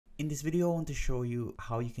In this video, I want to show you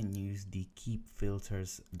how you can use the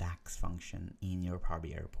KEEPFILTERS DAX function in your Power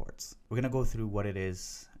BI reports. We're going to go through what it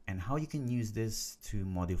is and how you can use this to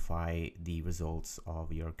modify the results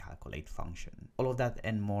of your calculate function. All of that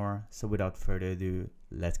and more. So without further ado,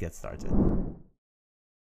 let's get started.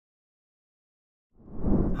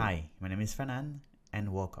 Hi, my name is Fernan,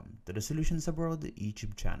 and welcome to the Solutions Abroad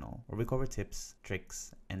YouTube channel, where we cover tips,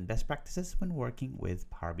 tricks, and best practices when working with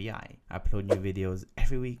Power BI. I upload new videos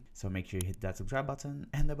every week, so make sure you hit that subscribe button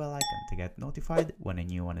and the bell icon to get notified when a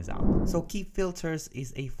new one is out. So KEEPFILTERS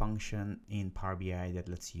is a function in Power BI that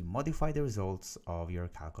lets you modify the results of your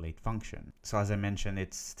calculate function. So as I mentioned,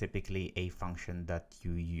 it's typically a function that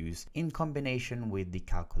you use in combination with the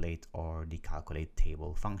calculate or the calculate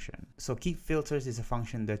table function. So KEEPFILTERS is a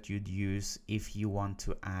function that you'd use if you want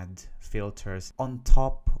to add filters on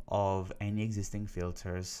top of any existing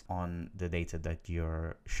filters on the data that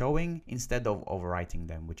you're showing instead of overwriting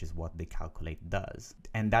them, which is what the calculate does.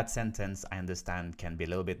 And that sentence, I understand, can be a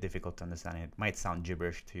little bit difficult to understand. It might sound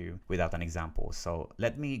gibberish to you without an example. So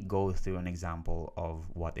let me go through an example of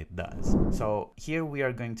what it does. So here we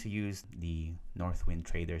are going to use the Northwind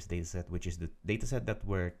Traders dataset, which is the dataset that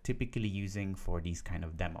we're typically using for these kind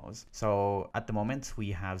of demos. So at the moment,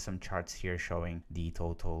 we have some charts here showing the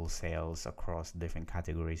total sales across different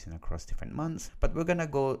categories and across different months, but we're gonna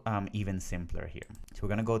go even simpler here. So we're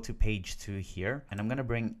gonna go to page 2 here, and I'm gonna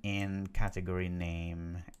bring in category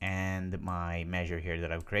name and my measure here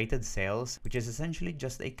that I've created, sales, which is essentially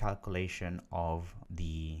just a calculation of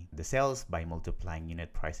the sales by multiplying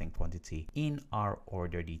unit price and quantity in our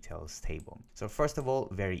order details table. So first of all,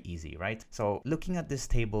 very easy, right? So looking at this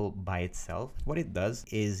table by itself, what it does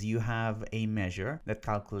is you have a measure that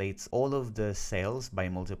calculates all of the sales by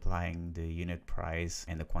multiplying the unit price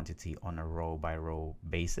and the quantity on a row by row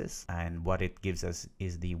basis. And what it gives us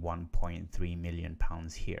is the 1.3 million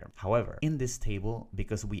pounds here. However, in this table,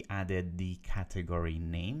 because we added the category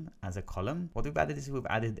name as a column, what we've added is we've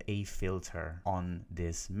added a filter on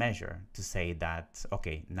this measure to say that,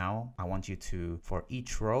 okay, now I want you to, for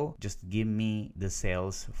each row, just give me the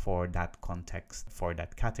sales for that context, for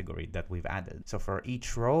that category that we've added. So for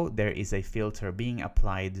each row, there is a filter being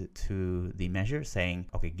applied to the measure saying,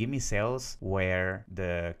 okay, give me sales where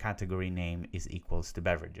the category name is equals to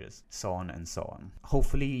beverages, so on and so on.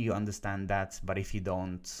 Hopefully you understand that, but if you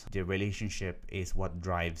don't, the relationship is what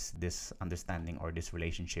drives this understanding or this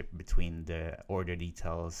relationship between the order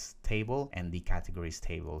details table and the categories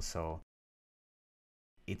table. So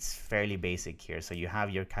it's fairly basic here. So you have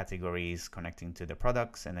your categories connecting to the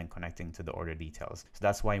products and then connecting to the order details. So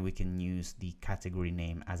that's why we can use the category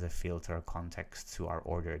name as a filter context to our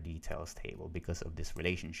order details table because of this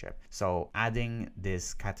relationship. So adding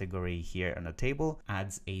this category here on the table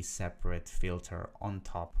adds a separate filter on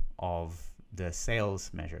top of the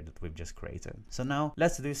sales measure that we've just created. So now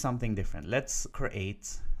let's do something different. Let's create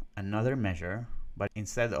another measure, but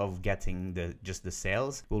instead of getting just the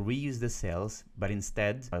sales, we'll reuse the sales, but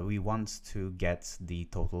instead we want to get the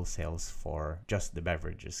total sales for just the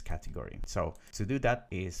beverages category. So to do that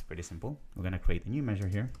is pretty simple. We're gonna create a new measure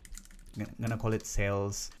here. I'm gonna call it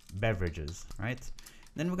sales beverages, right?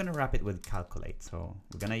 Then we're gonna wrap it with calculate. So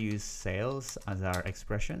we're gonna use sales as our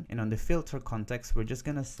expression, and on the filter context, we're just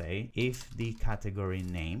gonna say if the category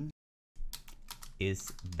name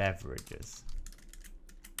is beverages.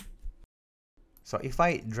 So if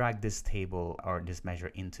I drag this table or this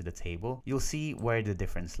measure into the table, you'll see where the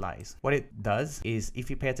difference lies. What it does is if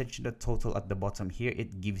you pay attention to the total at the bottom here,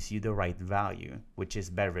 it gives you the right value, which is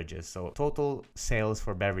beverages. So total sales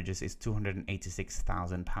for beverages is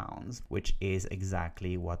 286,000 pounds, which is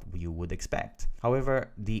exactly what you would expect. However,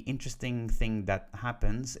 the interesting thing that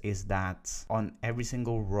happens is that on every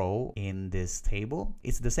single row in this table,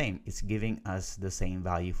 it's the same. It's giving us the same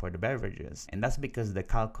value for the beverages. And that's because the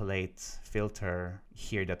calculate filter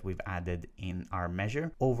here that we've added in our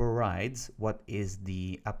measure overrides what is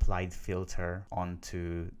the applied filter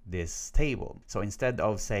onto this table. So instead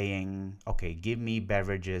of saying, okay, give me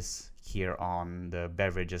beverages here on the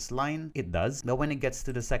beverages line, it does. But when it gets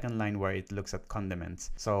to the second line where it looks at condiments,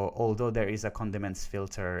 so although there is a condiments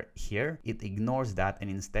filter here, it ignores that and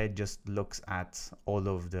instead just looks at all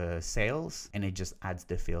of the sales and it just adds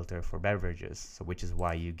the filter for beverages. So which is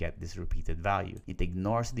why you get this repeated value. It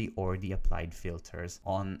ignores the already applied filters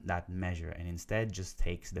on that measure and instead just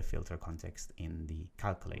takes the filter context in the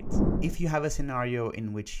calculate. If you have a scenario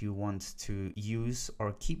in which you want to use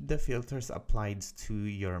or keep the filters applied to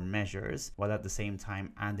your measure, measures while at the same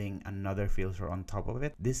time adding another filter on top of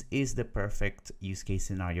it, this is the perfect use case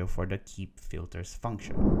scenario for the KEEPFILTERS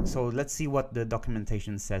function. So let's see what the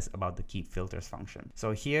documentation says about the KEEPFILTERS function.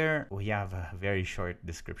 So here we have a very short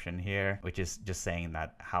description here, which is just saying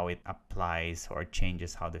that how it applies or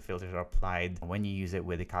changes how the filters are applied when you use it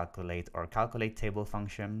with the calculate or calculate table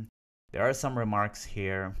function. There are some remarks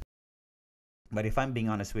here, but if I'm being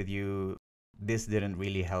honest with you, this didn't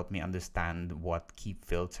really help me understand what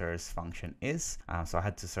KEEPFILTERS function is. So I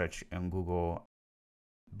had to search on Google,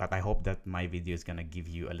 but I hope that my video is going to give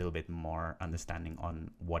you a little bit more understanding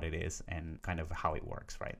on what it is and kind of how it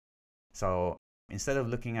works, right? So instead of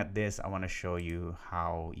looking at this, I want to show you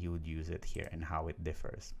how you would use it here and how it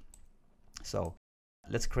differs. So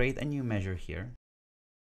let's create a new measure here.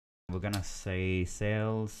 We're going to say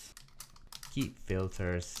sales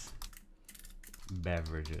KEEPFILTERS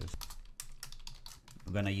beverages.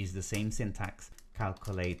 We're going to use the same syntax,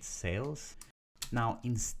 calculate sales. Now,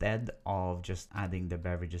 instead of just adding the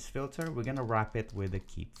beverages filter, we're going to wrap it with the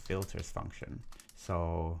KEEPFILTERS function.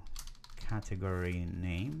 So category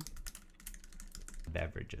name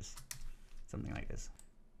beverages, something like this.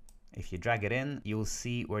 If you drag it in, you'll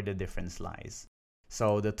see where the difference lies.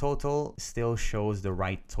 So the total still shows the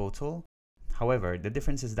right total. However, the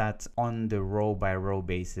difference is that on the row by row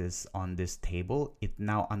basis on this table, it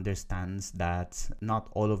now understands that not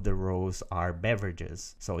all of the rows are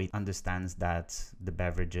beverages. So it understands that the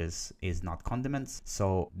beverages is not condiments,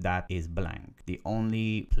 so that is blank. The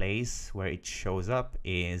only place where it shows up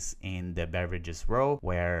is in the beverages row,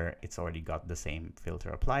 where it's already got the same filter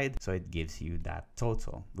applied. So it gives you that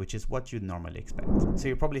total, which is what you'd normally expect. So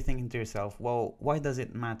you're probably thinking to yourself, well, why does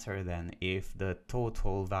it matter then if the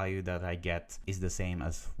total value that I get is the same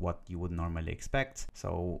as what you would normally expect?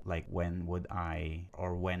 So like, when would I,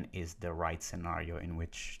 or when is the right scenario in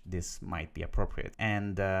which this might be appropriate?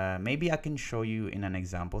 And maybe I can show you in an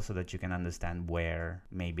example so that you can understand where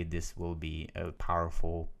maybe this will be a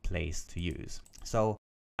powerful place to use. So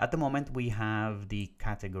at the moment, we have the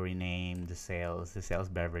category name, the sales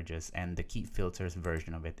beverages, and the KEEPFILTERS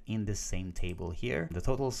version of it in the same table here. The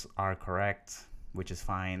totals are correct, which is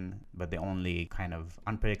fine, but the only kind of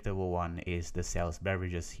unpredictable one is the sales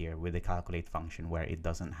beverages here with the calculate function, where it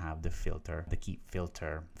doesn't have the filter, the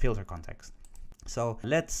KEEPFILTER filter context. So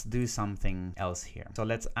let's do something else here. So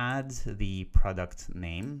let's add the product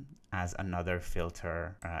name as another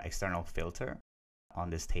filter, external filter on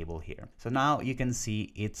this table here. So now you can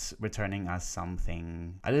see it's returning us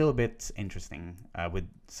something a little bit interesting, with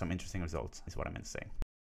some interesting results is what I meant to say.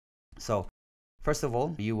 So first of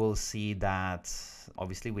all, you will see that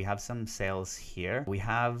obviously we have some sales here. We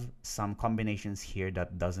have some combinations here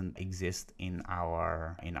that doesn't exist in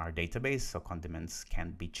our database. So condiments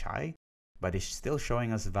can't be chai, but it's still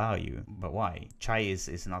showing us value. But why? Chai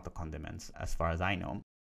is not a condiment as far as I know.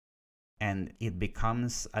 And it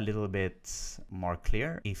becomes a little bit more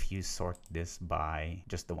clear if you sort this by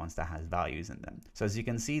just the ones that has values in them. So as you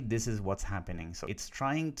can see, this is what's happening. So it's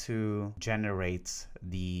trying to generate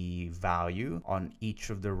the value on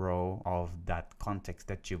each of the row of that context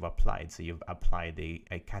that you've applied. So you've applied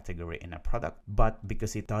a category in a product, but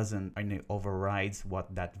because it doesn't, and it overrides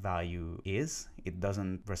what that value is, it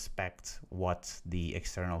doesn't respect what the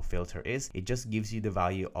external filter is. It just gives you the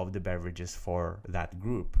value of the beverages for that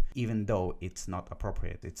group, even though it's not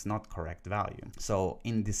appropriate, it's not correct value. So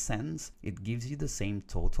in this sense, it gives you the same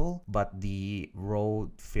total, but the row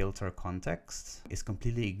filter context is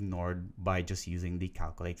completely ignored by just using the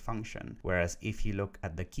calculate function. Whereas if you look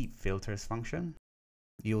at the KEEPFILTERS function,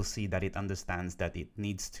 you'll see that it understands that it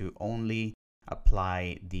needs to only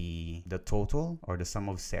apply the total or the sum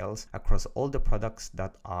of sales across all the products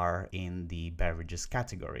that are in the beverages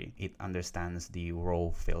category. It understands the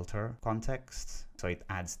row filter context, so it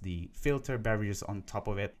adds the filter beverages on top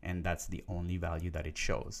of it, and that's the only value that it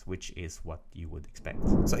shows, which is what you would expect.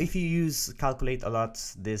 So if you use calculate a lot,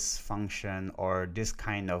 this function or this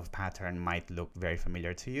kind of pattern might look very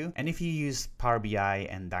familiar to you. And if you use Power BI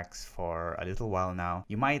and DAX for a little while now,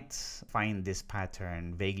 you might find this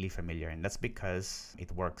pattern vaguely familiar, and that's because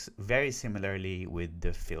it works very similarly with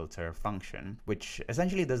the filter function, which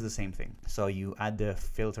essentially does the same thing. So you add the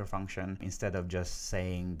filter function instead of just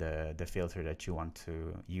saying the filter that you want want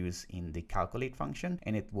to use in the calculate function,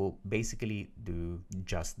 and it will basically do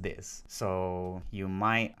just this. So you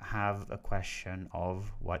might have a question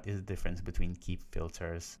of what is the difference between keep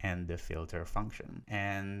filters and the filter function.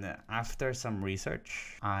 And after some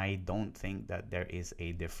research, I don't think that there is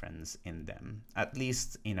a difference in them, at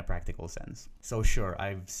least in a practical sense. So sure,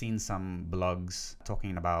 I've seen some blogs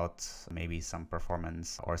talking about maybe some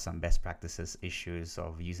performance or some best practices issues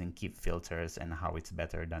of using keep filters and how it's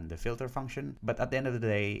better than the filter function. But at the end of the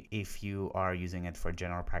day, if you are using it for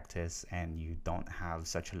general practice and you don't have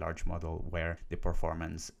such a large model where the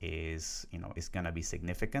performance is gonna be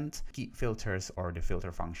significant, keep filters or the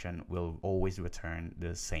filter function will always return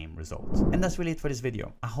the same result. And that's really it for this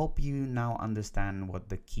video. I hope you now understand what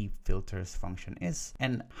the keep filters function is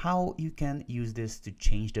and how you can use this to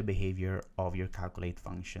change the behavior of your calculate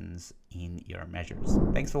functions in your measures.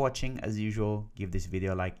 Thanks for watching. As usual, give this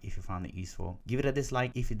video a like if you found it useful. Give it a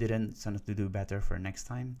dislike if you didn't, so to do better for next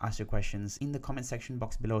time. Ask your questions in the comment section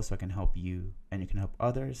box below so I can help you and you can help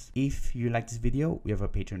others. If you like this video, we have a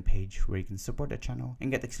Patreon page where you can support the channel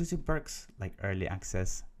and get exclusive perks like early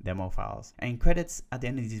access, demo files, and credits at the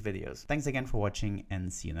end of these videos. Thanks again for watching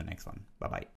and see you in the next one. Bye bye.